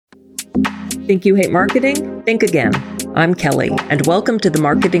Think you hate marketing? Think again. I'm Kelly, and welcome to the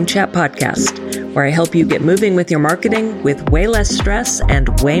Marketing Chat Podcast, where I help you get moving with your marketing with way less stress and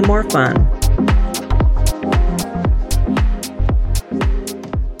way more fun.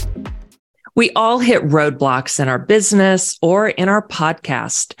 We all hit roadblocks in our business or in our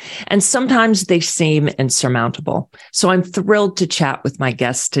podcast, and sometimes they seem insurmountable. So I'm thrilled to chat with my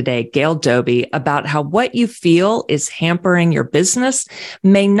guest today, Gail Doby, about how what you feel is hampering your business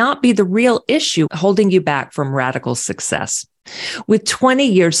may not be the real issue holding you back from radical success. With 20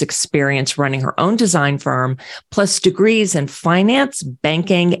 years experience running her own design firm, plus degrees in finance,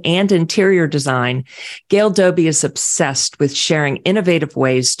 banking, and interior design, Gail Doby is obsessed with sharing innovative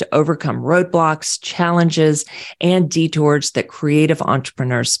ways to overcome roadblocks, challenges, and detours that creative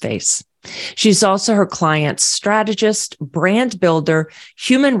entrepreneurs face. She's also her client's strategist, brand builder,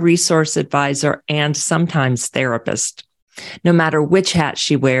 human resource advisor, and sometimes therapist. No matter which hat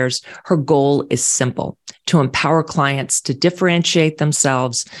she wears, her goal is simple: to empower clients to differentiate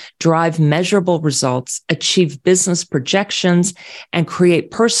themselves, drive measurable results, achieve business projections, and create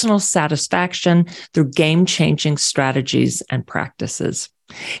personal satisfaction through game-changing strategies and practices.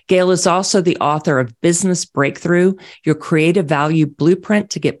 Gail is also the author of Business Breakthrough, Your Creative Value Blueprint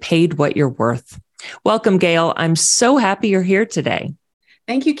to Get Paid What You're Worth. Welcome, Gail. I'm so happy you're here today.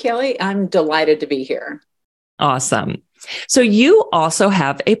 Thank you, Kelly. I'm delighted to be here. Awesome. So you also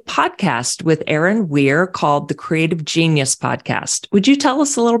have a podcast with Erin Weir called the Creative Genius Podcast. Would you tell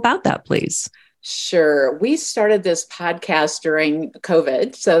us a little about that, please? Sure. We started this podcast during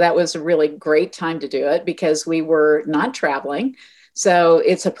COVID. So that was a really great time to do it because we were not traveling. So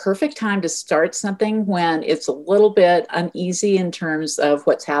it's a perfect time to start something when it's a little bit uneasy in terms of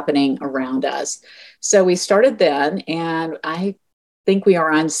what's happening around us. So we started then, and I think we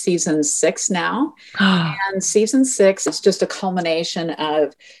are on season 6 now. And season 6 is just a culmination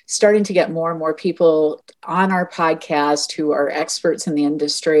of starting to get more and more people on our podcast who are experts in the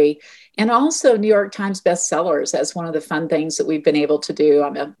industry, and also New York Times bestsellers. That's one of the fun things that we've been able to do.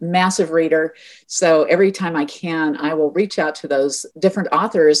 I'm a massive reader, so every time I can, I will reach out to those different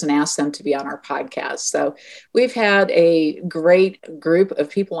authors and ask them to be on our podcast. So we've had a great group of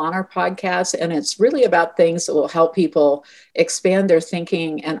people on our podcast, and it's really about things that will help people expand their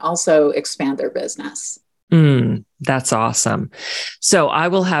thinking and also expand their business. That's awesome. So I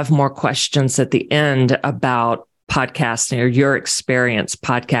will have more questions at the end about podcasting or your experience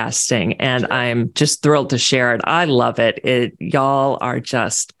podcasting. And I'm just thrilled to share it. I love it. Y'all are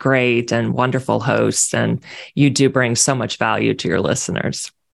just great and wonderful hosts, and you do bring so much value to your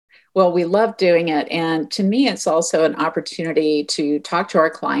listeners. Well, we love doing it. And to me, it's also an opportunity to talk to our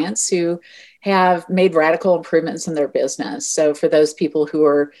clients who have made radical improvements in their business. So for those people who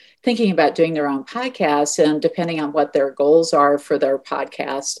are thinking about doing their own podcast, and depending on what their goals are for their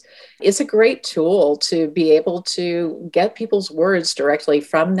podcast, it's a great tool to be able to get people's words directly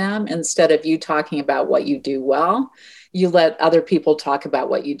from them. Instead of you talking about what you do well, you let other people talk about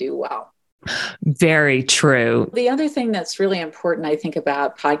what you do well. Very true. The other thing that's really important, I think,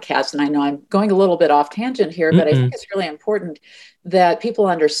 about podcasts, and I know I'm going a little bit off tangent here, but I think it's really important that people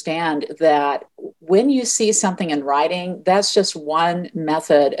understand that when you see something in writing, that's just one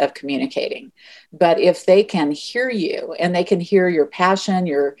method of communicating. But if they can hear you and they can hear your passion,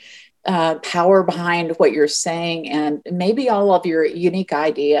 your power behind what you're saying, and maybe all of your unique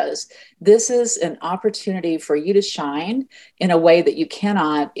ideas, this is an opportunity for you to shine in a way that you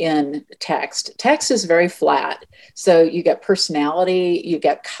cannot in text. Text is very flat. So you get personality, you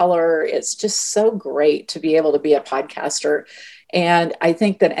get color. It's just so great to be able to be a podcaster. And I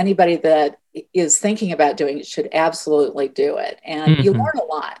think that anybody that is thinking about doing it should absolutely do it. And you learn a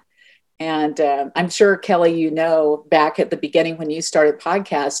lot. And I'm sure, Kelly, you know, back at the beginning when you started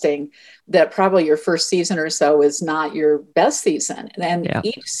podcasting, that probably your first season or so is not your best season. And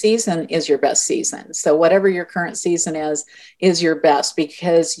each season is your best season. So whatever your current season is your best,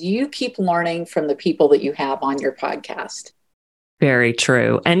 because you keep learning from the people that you have on your podcast. Very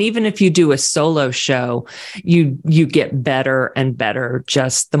true. And even if you do a solo show, you get better and better.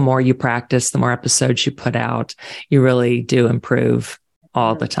 Just the more you practice, the more episodes you put out, you really do improve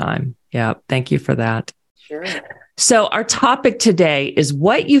all the time. Yeah. Thank you for that. Sure. So our topic today is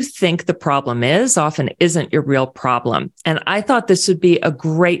what you think the problem is often isn't your real problem. And I thought this would be a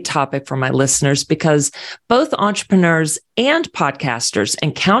great topic for my listeners because both entrepreneurs and podcasters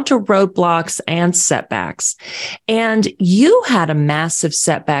encounter roadblocks and setbacks. And you had a massive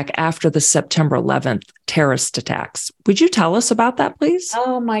setback after the September 11th terrorist attacks. Would you tell us about that, please?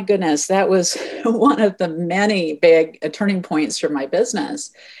 Oh, my goodness. That was one of the many big turning points for my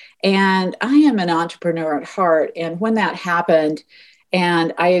business. And I am an entrepreneur at heart. And when that happened,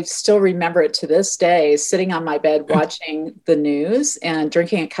 And I still remember it to this day, sitting on my bed watching the news and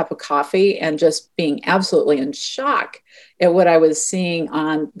drinking a cup of coffee and just being absolutely in shock at what I was seeing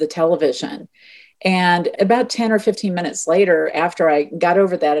on the television. And about 10 or 15 minutes later, after I got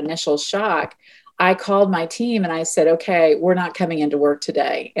over that initial shock, I called my team and I said, okay, we're not coming into work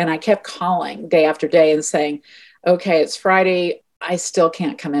today. And I kept calling day after day and saying, okay, it's Friday. I still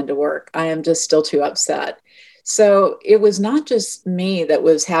can't come into work. I am just still too upset. So it was not just me that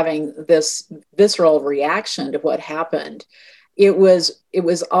was having this visceral reaction to what happened. It was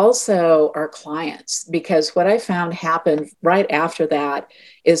also our clients, because what I found happened right after that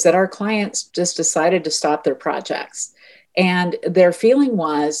is that our clients just decided to stop their projects. And their feeling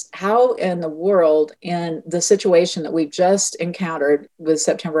was, how in the world, in the situation that we've just encountered with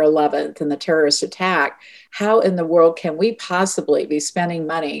September 11th and the terrorist attack, how in the world can we possibly be spending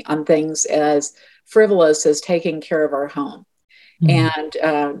money on things as frivolous as taking care of our home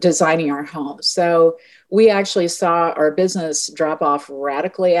and designing our home? So we actually saw our business drop off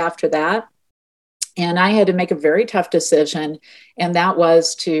radically after that. And I had to make a very tough decision, and that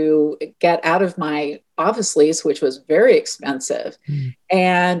was to get out of my office lease, which was very expensive,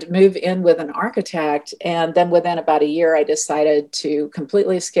 and move in with an architect. And then within about a year, I decided to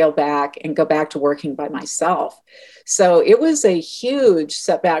completely scale back and go back to working by myself. So it was a huge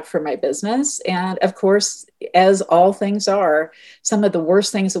setback for my business. And of course, as all things are, some of the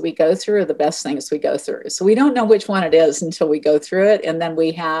worst things that we go through are the best things we go through. So we don't know which one it is until we go through it. And then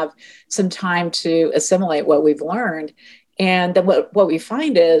we have some time to assimilate what we've learned. And then what we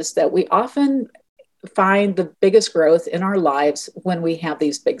find is that we often find the biggest growth in our lives when we have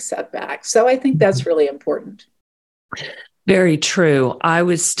these big setbacks. So I think that's really important. Very true. I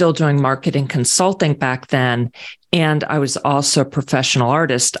was still doing marketing consulting back then, and I was also a professional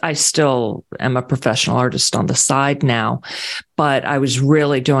artist. I still am a professional artist on the side now, but I was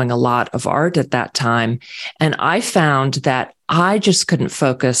really doing a lot of art at that time. And I found that I just couldn't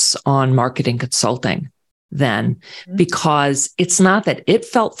focus on marketing consulting then, because it's not that it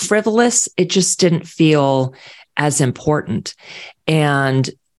felt frivolous, it just didn't feel as important. And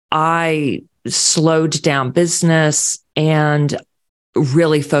I slowed down business and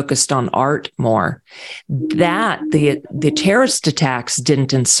really focused on art more. That the terrorist attacks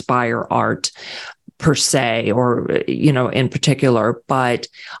didn't inspire art per se, or, in particular, but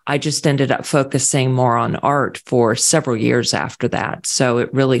I just ended up focusing more on art for several years after that. So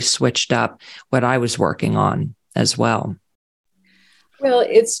it really switched up what I was working on as well. Well,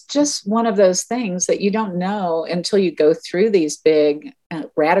 it's just one of those things that you don't know until you go through these big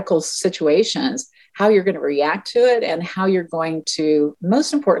radical situations, how you're going to react to it and how you're going to,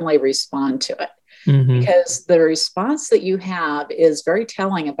 most importantly, respond to it. Because the response that you have is very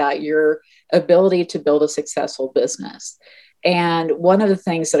telling about your ability to build a successful business. And one of the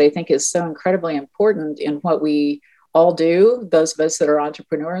things that I think is so incredibly important in what we all do, those of us that are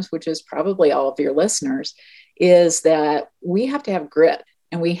entrepreneurs, which is probably all of your listeners, is that we have to have grit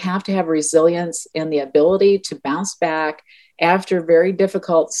and we have to have resilience and the ability to bounce back after very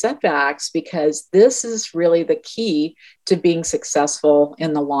difficult setbacks, because this is really the key to being successful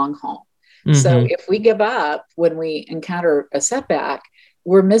in the long haul. So if we give up when we encounter a setback,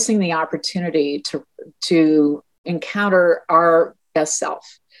 we're missing the opportunity to encounter our best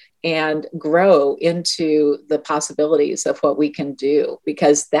self and grow into the possibilities of what we can do,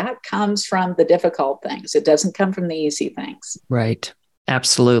 because that comes from the difficult things. It doesn't come from the easy things. Right.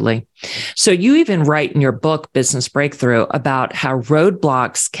 Absolutely. So you even write in your book, Business Breakthrough, about how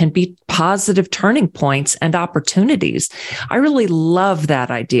roadblocks can be positive turning points and opportunities. I really love that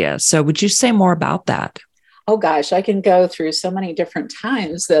idea. So would you say more about that? Oh gosh, I can go through so many different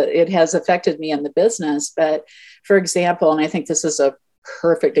times that it has affected me in the business. But for example, and I think this is a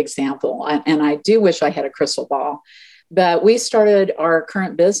perfect example, and I do wish I had a crystal ball, but we started our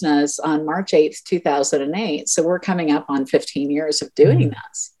current business on March 8th, 2008. So we're coming up on 15 years of doing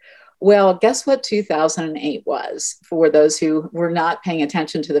this. Well, guess what 2008 was for those who were not paying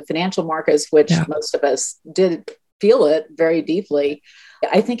attention to the financial markets, which most of us did feel it very deeply.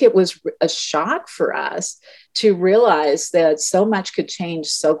 I think it was a shock for us to realize that so much could change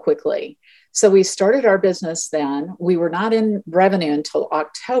so quickly. So we started our business then. We were not in revenue until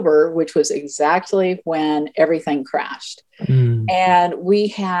October, which was exactly when everything crashed. And we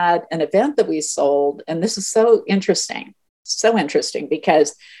had an event that we sold. And this is so interesting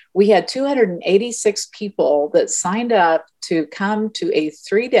because we had 286 people that signed up to come to a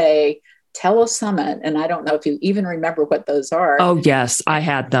 3-day telesummit. And I don't know if you even remember what those are. Oh, yes, I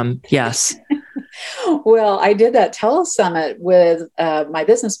had them. Yes. Well, I did that telesummit with my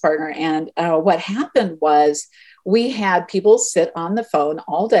business partner. And what happened was We had people sit on the phone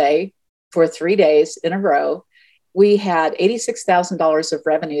all day for 3 days in a row. We had $86,000 of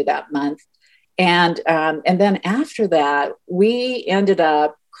revenue that month. And then after that, we ended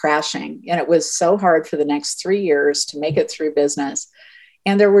up crashing. And it was so hard for the next 3 years to make it through business.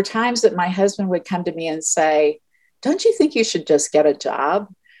 And there were times that my husband would come to me and say, don't you think you should just get a job?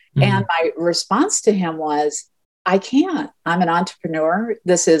 Mm-hmm. And my response to him was, I can't. I'm an entrepreneur.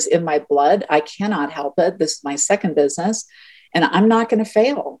 This is in my blood. I cannot help it. This is my second business, and I'm not going to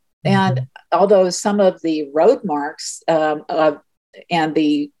fail. Mm-hmm. And although some of the road marks and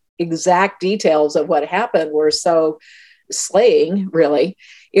the exact details of what happened were so slaying, really,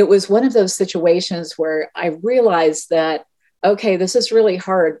 it was one of those situations where I realized that, okay, this is really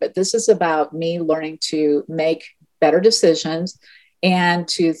hard, but this is about me learning to make better decisions and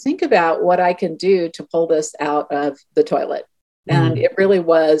to think about what I can do to pull this out of the toilet. And it really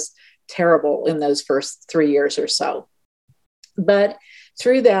was terrible in those first 3 years or so. But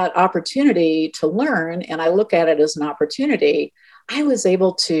through that opportunity to learn, and I look at it as an opportunity, I was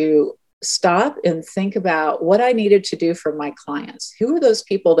able to stop and think about what I needed to do for my clients. Who were those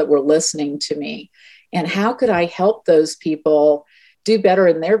people that were listening to me? And how could I help those people do better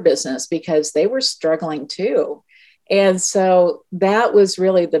in their business, because they were struggling too. And so that was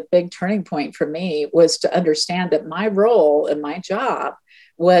really the big turning point for me, was to understand that my role and my job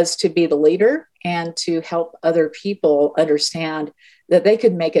was to be the leader and to help other people understand that they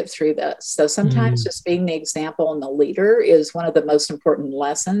could make it through this. So sometimes just being the example and the leader is one of the most important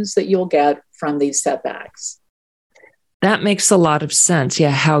lessons that you'll get from these setbacks. That makes a lot of sense.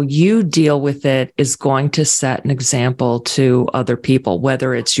 Yeah. How you deal with it is going to set an example to other people,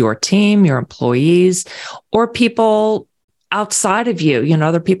 whether it's your team, your employees, or people outside of you,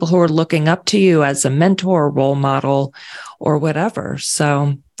 other people who are looking up to you as a mentor, role model, or whatever.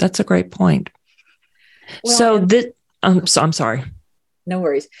 So that's a great point. Well, I'm sorry. No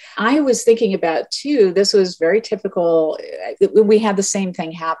worries. I was thinking about too, this was very typical. We had the same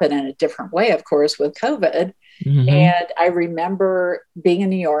thing happen in a different way, of course, with COVID. Mm-hmm. And I remember being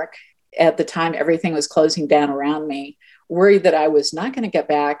in New York at the time, everything was closing down around me, worried that I was not going to get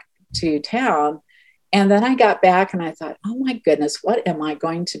back to town. And then I got back and I thought, oh my goodness, what am I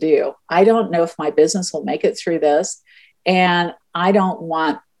going to do? I don't know if my business will make it through this. And I don't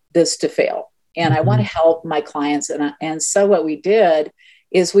want this to fail. And I want to help my clients. And so what we did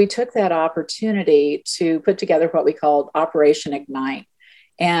is we took that opportunity to put together what we called Operation Ignite.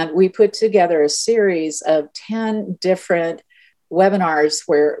 And we put together a series of 10 different webinars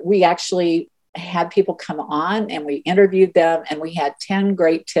where we actually had people come on and we interviewed them, and we had 10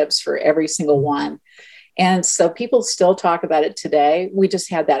 great tips for every single one. And so people still talk about it today. We just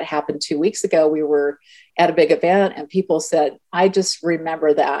had that happen 2 weeks ago. We were at a big event and people said, I just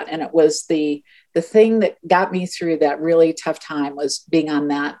remember that. And it was the thing that got me through that really tough time was being on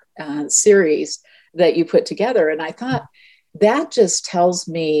that series that you put together. And I thought that just tells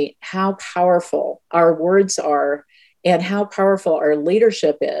me how powerful our words are and how powerful our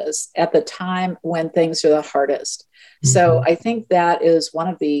leadership is at the time when things are the hardest. So I think that is one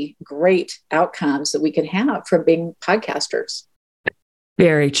of the great outcomes that we can have from being podcasters.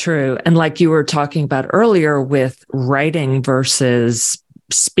 Very true. And like you were talking about earlier with writing versus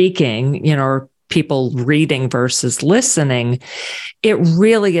speaking, or people reading versus listening, it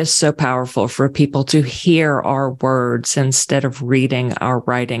really is so powerful for people to hear our words instead of reading our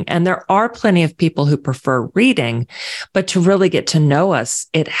writing. And there are plenty of people who prefer reading, but to really get to know us,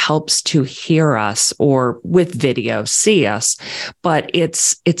 it helps to hear us, or with video, see us. But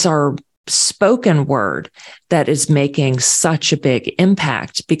it's our spoken word that is making such a big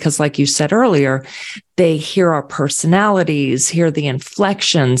impact, because like you said earlier, they hear our personalities, hear the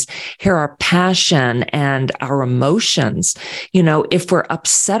inflections, hear our passion and our emotions. If we're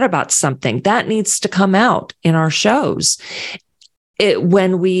upset about something, that needs to come out in our shows.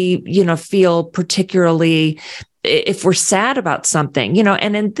 When we, feel particularly, if we're sad about something,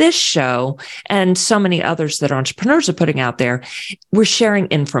 and in this show and so many others that entrepreneurs are putting out there, we're sharing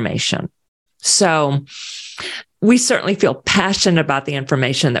information. So we certainly feel passionate about the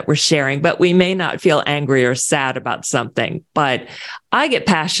information that we're sharing, but we may not feel angry or sad about something. But I get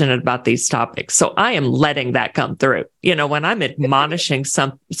passionate about these topics, so I am letting that come through. When I'm admonishing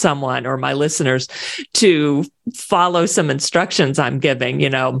someone or my listeners to follow some instructions I'm giving,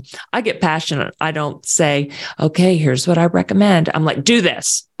 I get passionate. I don't say, okay, here's what I recommend. I'm like, do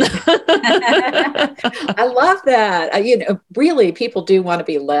this. I love that. Really, people do want to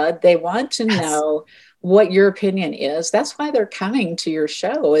be led. They want to know what your opinion is. That's why they're coming to your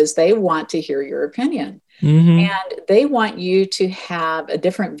show, is they want to hear your opinion. And they want you to have a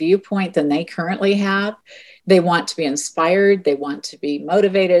different viewpoint than they currently have. They want to be inspired. They want to be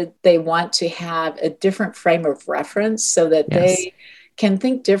motivated. They want to have a different frame of reference so that Yes. they can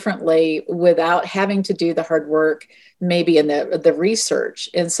think differently without having to do the hard work, maybe in the research.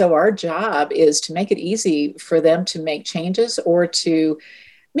 And so our job is to make it easy for them to make changes or to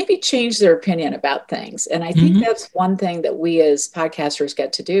maybe change their opinion about things. And I think that's one thing that we as podcasters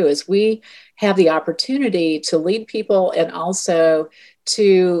get to do is we have the opportunity to lead people and also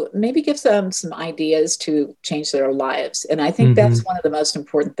to maybe give them some ideas to change their lives. And I think that's one of the most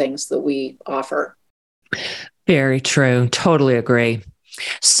important things that we offer. Very true. Totally agree.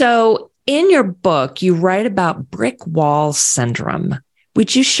 So in your book, you write about brick wall syndrome.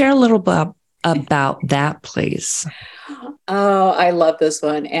 Would you share a little bit about that, please? Oh, I love this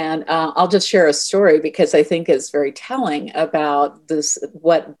one. And I'll just share a story because I think it's very telling about this,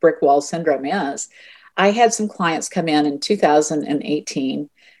 what brick wall syndrome is. I had some clients come in 2018,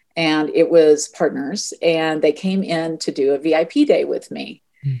 and it was partners, and they came in to do a VIP day with me.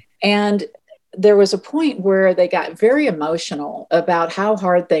 And there was a point where they got very emotional about how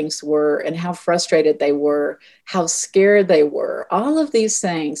hard things were and how frustrated they were, how scared they were, all of these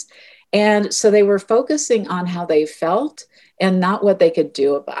things. And so they were focusing on how they felt and not what they could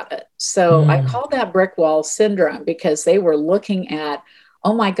do about it. So I call that brick wall syndrome because they were looking at,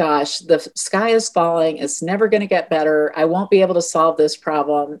 oh my gosh, the sky is falling. It's never going to get better. I won't be able to solve this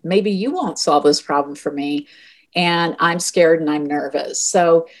problem. Maybe you won't solve this problem for me. And I'm scared and I'm nervous.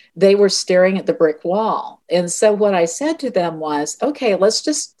 So they were staring at the brick wall. And so what I said to them was, okay,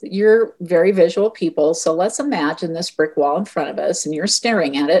 you're very visual people. So let's imagine this brick wall in front of us, and you're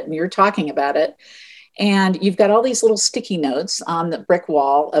staring at it and you're talking about it. And you've got all these little sticky notes on the brick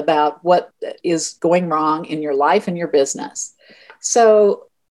wall about what is going wrong in your life and your business. So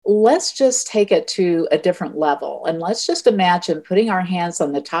let's just take it to a different level. And let's just imagine putting our hands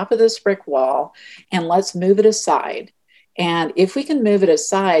on the top of this brick wall and let's move it aside. And if we can move it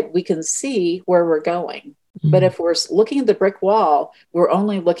aside, we can see where we're going. But if we're looking at the brick wall, we're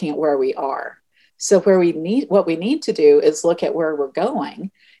only looking at where we are. So what we need to do is look at where we're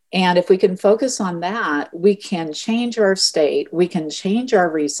going. And if we can focus on that, we can change our state, we can change our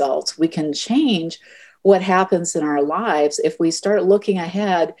results, we can change what happens in our lives if we start looking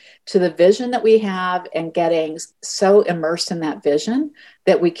ahead to the vision that we have and getting so immersed in that vision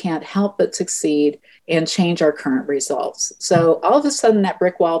that we can't help but succeed and change our current results. So all of a sudden that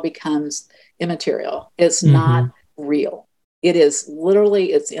brick wall becomes immaterial. It's not real. It is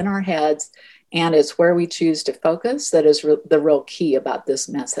literally, it's in our heads, and it's where we choose to focus that is the real key about this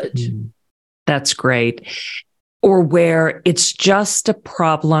message. That's great. Or where it's just a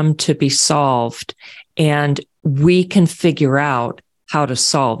problem to be solved and we can figure out how to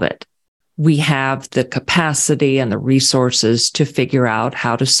solve it. We have the capacity and the resources to figure out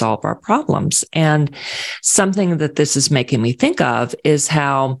how to solve our problems. And something that this is making me think of is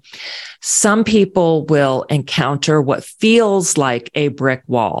how some people will encounter what feels like a brick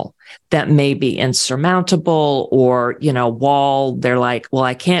wall that may be insurmountable, or, wall. They're like, well,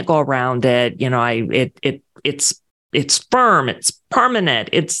 I can't go around it. It's firm, it's permanent,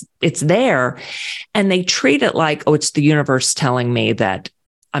 it's there. And they treat it like, oh, it's the universe telling me that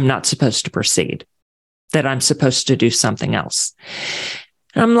I'm not supposed to proceed, that I'm supposed to do something else.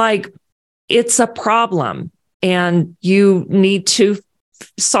 And I'm like, it's a problem and you need to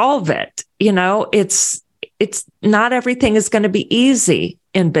solve it. It's not everything is going to be easy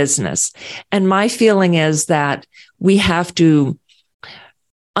in business. And my feeling is that we have to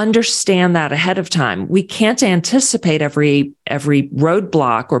understand that ahead of time. We can't anticipate every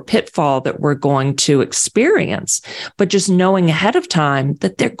roadblock or pitfall that we're going to experience, but just knowing ahead of time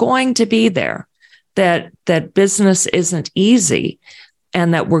that they're going to be there, that business isn't easy,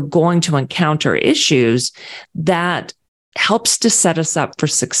 and that we're going to encounter issues, that helps to set us up for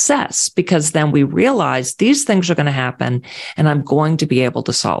success, because then we realize these things are going to happen and I'm going to be able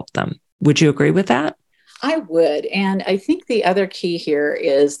to solve them. Would you agree with that? I would. And I think the other key here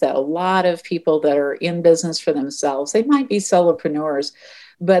is that a lot of people that are in business for themselves, they might be solopreneurs,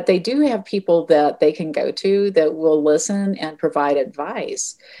 but they do have people that they can go to that will listen and provide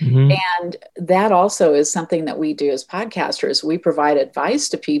advice. And that also is something that we do as podcasters. We provide advice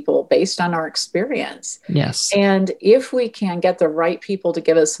to people based on our experience. Yes. And if we can get the right people to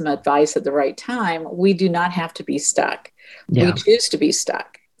give us some advice at the right time, we do not have to be stuck. Yeah. We choose to be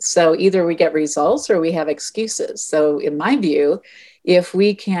stuck. So either we get results or we have excuses. So in my view, if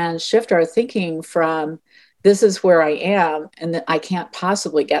we can shift our thinking from this is where I am and I can't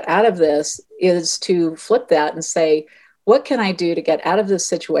possibly get out of this, is to flip that and say, what can I do to get out of this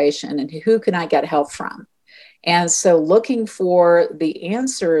situation and who can I get help from? And so looking for the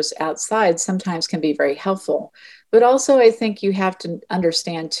answers outside sometimes can be very helpful. But also, I think you have to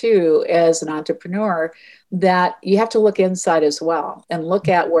understand too, as an entrepreneur, that you have to look inside as well and look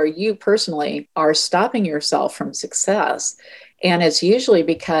at where you personally are stopping yourself from success. And it's usually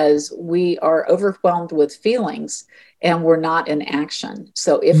because we are overwhelmed with feelings and we're not in action.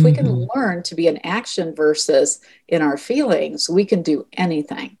 So if we can learn to be in action versus in our feelings, we can do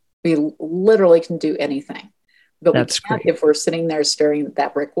anything. We literally can do anything. But That's we can't great. if we're sitting there staring at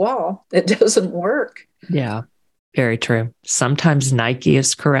that brick wall. It doesn't work. Yeah, very true. Sometimes Nike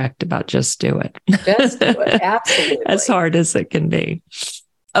is correct about just do it. Just do it. Absolutely. As hard as it can be.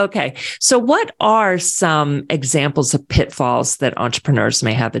 Okay. So what are some examples of pitfalls that entrepreneurs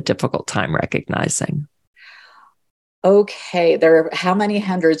may have a difficult time recognizing? Okay, how many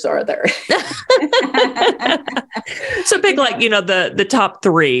hundreds are there? So pick the top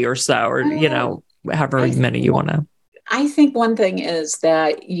three or so, or however many you want to. I think one thing is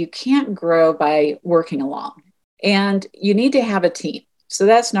that you can't grow by working alone, and you need to have a team. So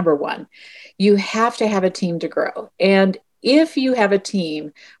that's number one. You have to have a team to grow. And if you have a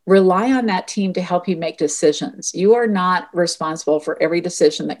team, rely on that team to help you make decisions. You are not responsible for every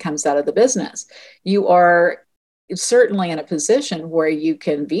decision that comes out of the business. You are certainly in a position where you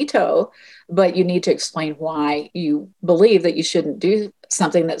can veto, but you need to explain why you believe that you shouldn't do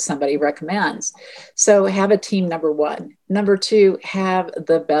something that somebody recommends. So have a team, number one. Number two, have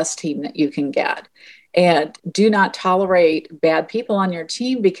the best team that you can get. And do not tolerate bad people on your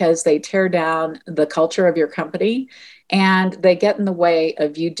team because they tear down the culture of your company and they get in the way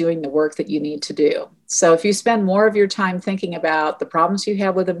of you doing the work that you need to do. So if you spend more of your time thinking about the problems you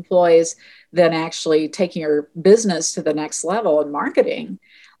have with employees than actually taking your business to the next level in marketing,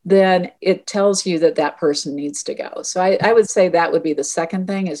 then it tells you that that person needs to go. So I would say that would be the second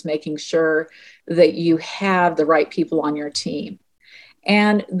thing, is making sure that you have the right people on your team.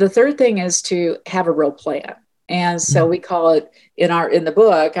 And the third thing is to have a real plan. And so we call it in the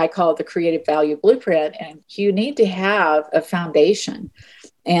book, I call it the creative value blueprint. And you need to have a foundation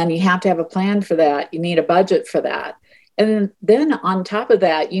and you have to have a plan for that. You need a budget for that. And then on top of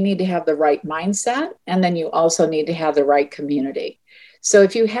that, you need to have the right mindset. And then you also need to have the right community. So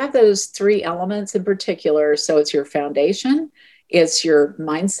if you have those three elements in particular, so it's your foundation, it's your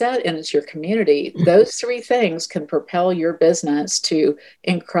mindset, and it's your community, those three things can propel your business to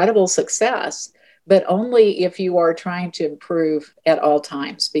incredible success, but only if you are trying to improve at all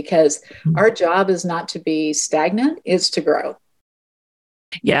times, because our job is not to be stagnant, it's to grow.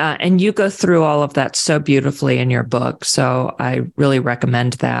 Yeah. And you go through all of that so beautifully in your book. So I really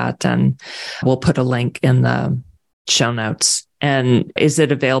recommend that. And we'll put a link in the show notes. And is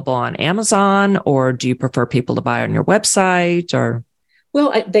it available on Amazon, or do you prefer people to buy on your website? Or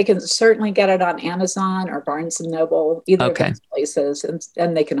well, they can certainly get it on Amazon or Barnes and Noble, either of those places,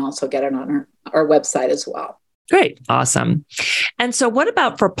 and they can also get it on our website as well. Great, awesome. And so, what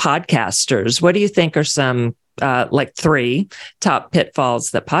about for podcasters? What do you think are some three top pitfalls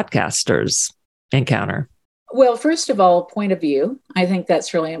that podcasters encounter? Well, first of all, point of view. I think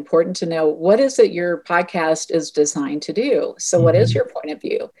that's really important to know, what is it your podcast is designed to do? So what is your point of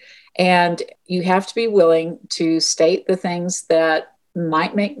view? And you have to be willing to state the things that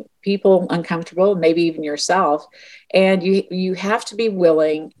might make people uncomfortable, maybe even yourself. And you have to be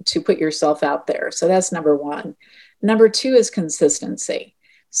willing to put yourself out there. So that's number one. Number two is consistency.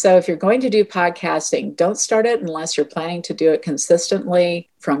 So if you're going to do podcasting, don't start it unless you're planning to do it consistently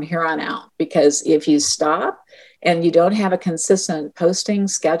from here on out. Because if you stop and you don't have a consistent posting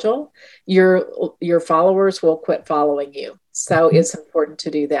schedule, your followers will quit following you. So it's important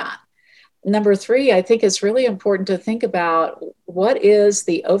to do that. Number three, I think it's really important to think about, what is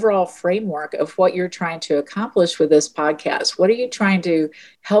the overall framework of what you're trying to accomplish with this podcast? What are you trying to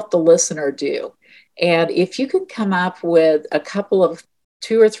help the listener do? And if you can come up with a couple of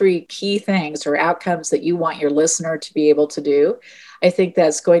 2 or 3 key things or outcomes that you want your listener to be able to do, I think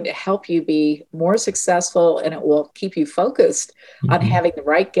that's going to help you be more successful, and it will keep you focused on having the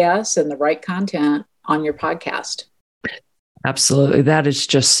right guests and the right content on your podcast. Absolutely. That is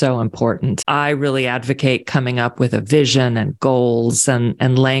just so important. I really advocate coming up with a vision and goals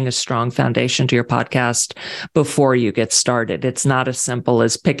and laying a strong foundation to your podcast before you get started. It's not as simple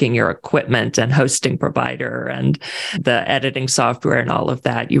as picking your equipment and hosting provider and the editing software and all of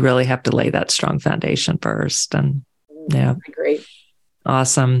that. You really have to lay that strong foundation first. And yeah. Great.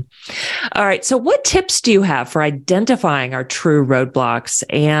 Awesome. All right. So what tips do you have for identifying our true roadblocks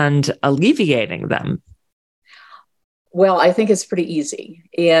and alleviating them? Well, I think it's pretty easy.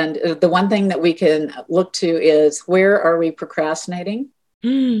 And the one thing that we can look to is, where are we procrastinating?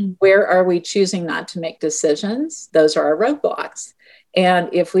 Where are we choosing not to make decisions? Those are our roadblocks. And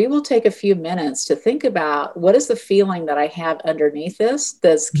if we will take a few minutes to think about what is the feeling that I have underneath this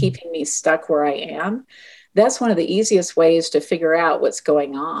that's keeping me stuck where I am, that's one of the easiest ways to figure out what's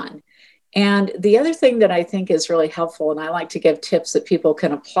going on. And the other thing that I think is really helpful, and I like to give tips that people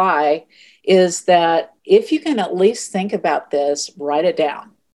can apply, is that if you can at least think about this, write it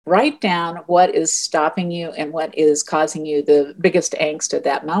down. Write down what is stopping you and what is causing you the biggest angst at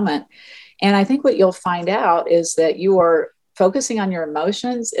that moment. And I think what you'll find out is that you are focusing on your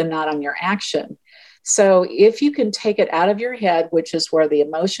emotions and not on your action. So if you can take it out of your head, which is where the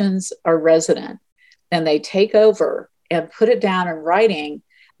emotions are resident, and they take over, and put it down in writing,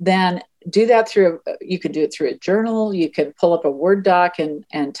 then do that you can do it through a journal. You can pull up a Word doc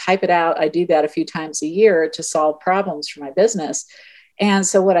and type it out. I do that a few times a year to solve problems for my business. And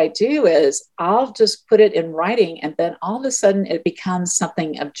so what I do is I'll just put it in writing, and then all of a sudden it becomes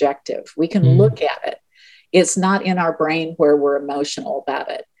something objective. We can look at it. It's not in our brain where we're emotional about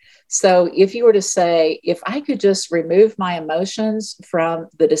it. So if you were to say, if I could just remove my emotions from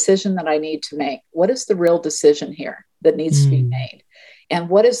the decision that I need to make, what is the real decision here that needs to be made? And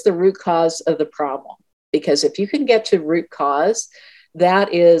what is the root cause of the problem? Because if you can get to root cause,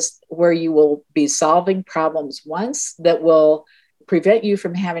 that is where you will be solving problems once that will prevent you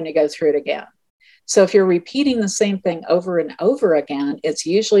from having to go through it again. So if you're repeating the same thing over and over again, it's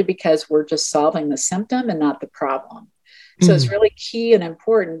usually because we're just solving the symptom and not the problem. So it's really key and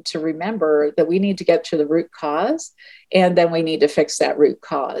important to remember that we need to get to the root cause, and then we need to fix that root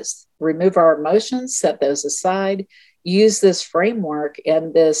cause. Remove our emotions, set those aside, use this framework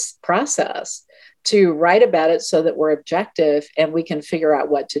and this process to write about it so that we're objective and we can figure out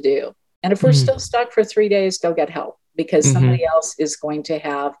what to do. And if we're still stuck for 3 days, go get help, because somebody else is going to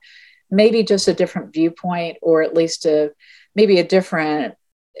have maybe just a different viewpoint, or at least maybe a different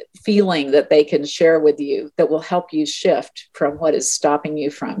feeling that they can share with you that will help you shift from what is stopping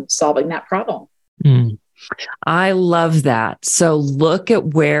you from solving that problem. I love that. So look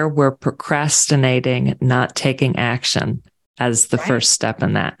at where we're procrastinating, not taking action as the first step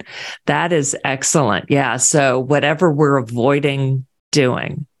in that. That is excellent. Yeah. So whatever we're avoiding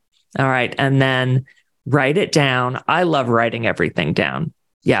doing. All right. And then write it down. I love writing everything down.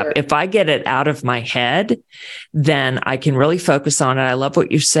 Yeah. Sure. If I get it out of my head, then I can really focus on it. I love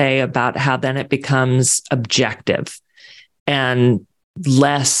what you say about how then it becomes objective and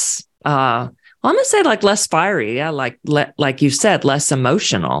less, I'm going to say like less fiery. Yeah. Like you said, less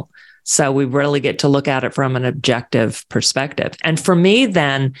emotional. So we really get to look at it from an objective perspective. And for me,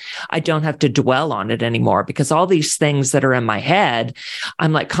 then I don't have to dwell on it anymore, because all these things that are in my head,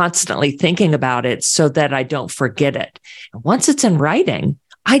 I'm like constantly thinking about it so that I don't forget it. And once it's in writing,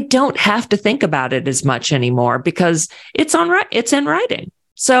 I don't have to think about it as much anymore, because it's in writing.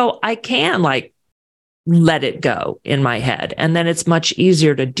 So I can let it go in my head. And then it's much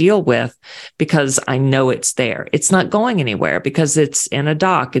easier to deal with because I know it's there. It's not going anywhere because it's in a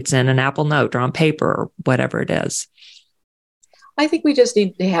doc, it's in an Apple Note or on paper or whatever it is. I think we just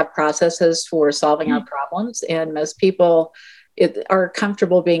need to have processes for solving our problems. And most people are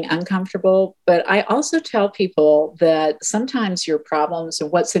comfortable being uncomfortable. But I also tell people that sometimes your problems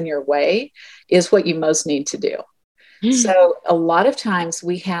and what's in your way is what you most need to do. So a lot of times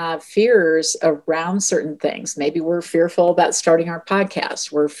we have fears around certain things. Maybe we're fearful about starting our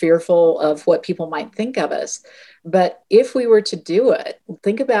podcast. We're fearful of what people might think of us. But if we were to do it,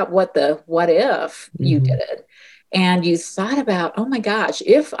 think about what if you did it. And you thought about, oh my gosh,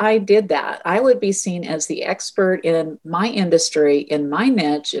 if I did that, I would be seen as the expert in my industry, in my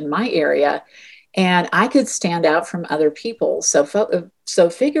niche, in my area, and I could stand out from other people. So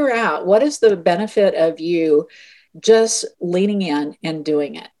figure out what is the benefit of you just leaning in and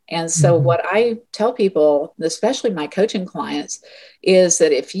doing it. And so what I tell people, especially my coaching clients, is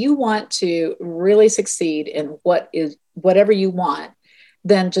that if you want to really succeed in whatever you want,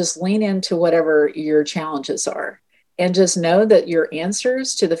 then just lean into whatever your challenges are, and just know that your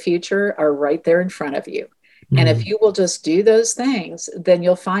answers to the future are right there in front of you. And if you will just do those things, then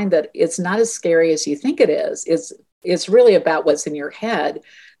you'll find that it's not as scary as you think it is. It's really about what's in your head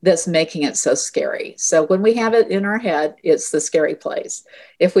that's making it so scary. So when we have it in our head, it's the scary place.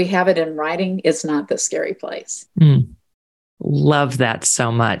 If we have it in writing, it's not the scary place. Love that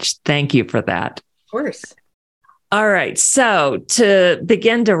so much. Thank you for that. Of course. All right. So to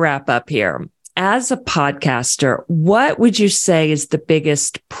begin to wrap up here, as a podcaster, what would you say is the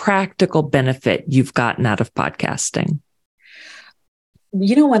biggest practical benefit you've gotten out of podcasting?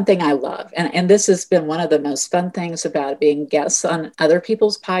 You know, one thing I love, and this has been one of the most fun things about being guests on other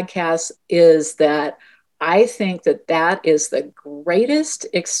people's podcasts, is that I think that that is the greatest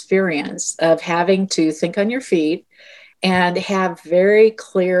experience of having to think on your feet and have very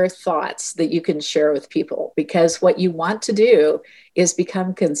clear thoughts that you can share with people. Because what you want to do is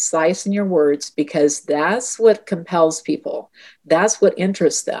become concise in your words, because that's what compels people. That's what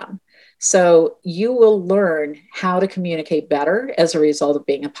interests them. So you will learn how to communicate better as a result of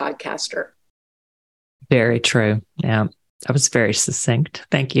being a podcaster. Very true. Yeah. That was very succinct.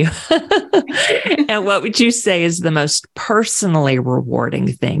 Thank you. And what would you say is the most personally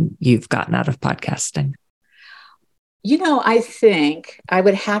rewarding thing you've gotten out of podcasting? I think I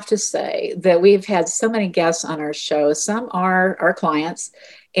would have to say that we've had so many guests on our show. Some are our clients,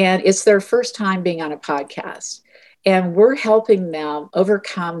 and it's their first time being on a podcast. And we're helping them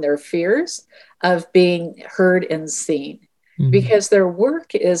overcome their fears of being heard and seen, because their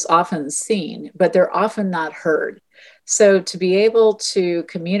work is often seen, but they're often not heard. So to be able to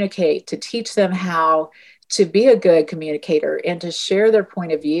communicate, to teach them how to be a good communicator and to share their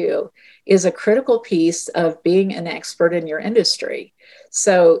point of view is a critical piece of being an expert in your industry.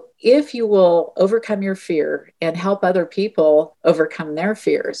 So if you will overcome your fear and help other people overcome their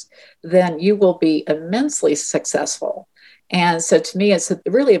fears, then you will be immensely successful. And so to me, it's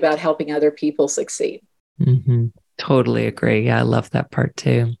really about helping other people succeed. Mm-hmm. Totally agree. Yeah, I love that part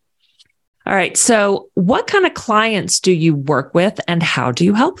too. All right. So what kind of clients do you work with and how do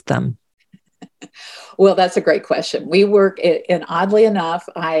you help them? Well, that's a great question. We work, and oddly enough,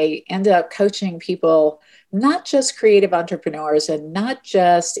 I ended up coaching people, not just creative entrepreneurs and not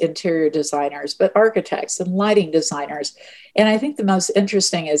just interior designers, but architects and lighting designers. And I think the most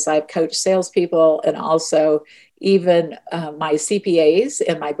interesting is I've coached salespeople and also even my CPAs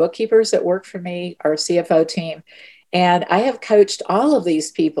and my bookkeepers that work for me, our CFO team. And I have coached all of these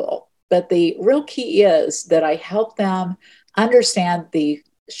people. But the real key is that I help them understand the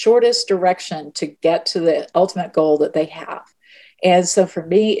shortest direction to get to the ultimate goal that they have. And so for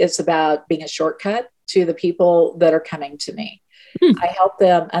me, it's about being a shortcut to the people that are coming to me. I help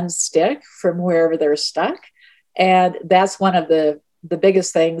them unstick from wherever they're stuck. And that's one of the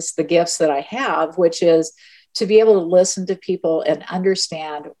biggest things, the gifts that I have, which is to be able to listen to people and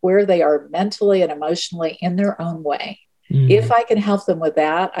understand where they are mentally and emotionally in their own way. If I can help them with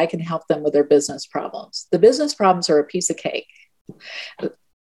that, I can help them with their business problems. The business problems are a piece of cake.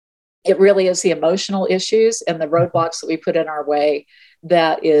 It really is the emotional issues and the roadblocks that we put in our way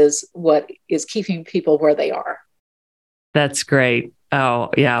that is what is keeping people where they are. That's great. Oh,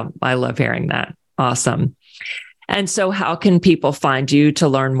 yeah. I love hearing that. Awesome. And so how can people find you to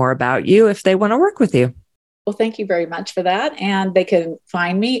learn more about you if they want to work with you? Well, thank you very much for that. And they can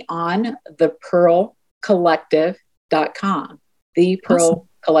find me on thepearlcollective.com,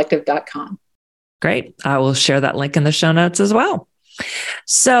 thepearlcollective.com. Great. I will share that link in the show notes as well.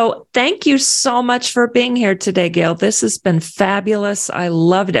 So thank you so much for being here today, Gail. This has been fabulous. I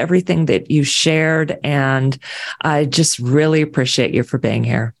loved everything that you shared, and I just really appreciate you for being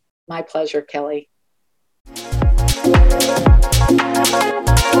here. My pleasure, Kelly.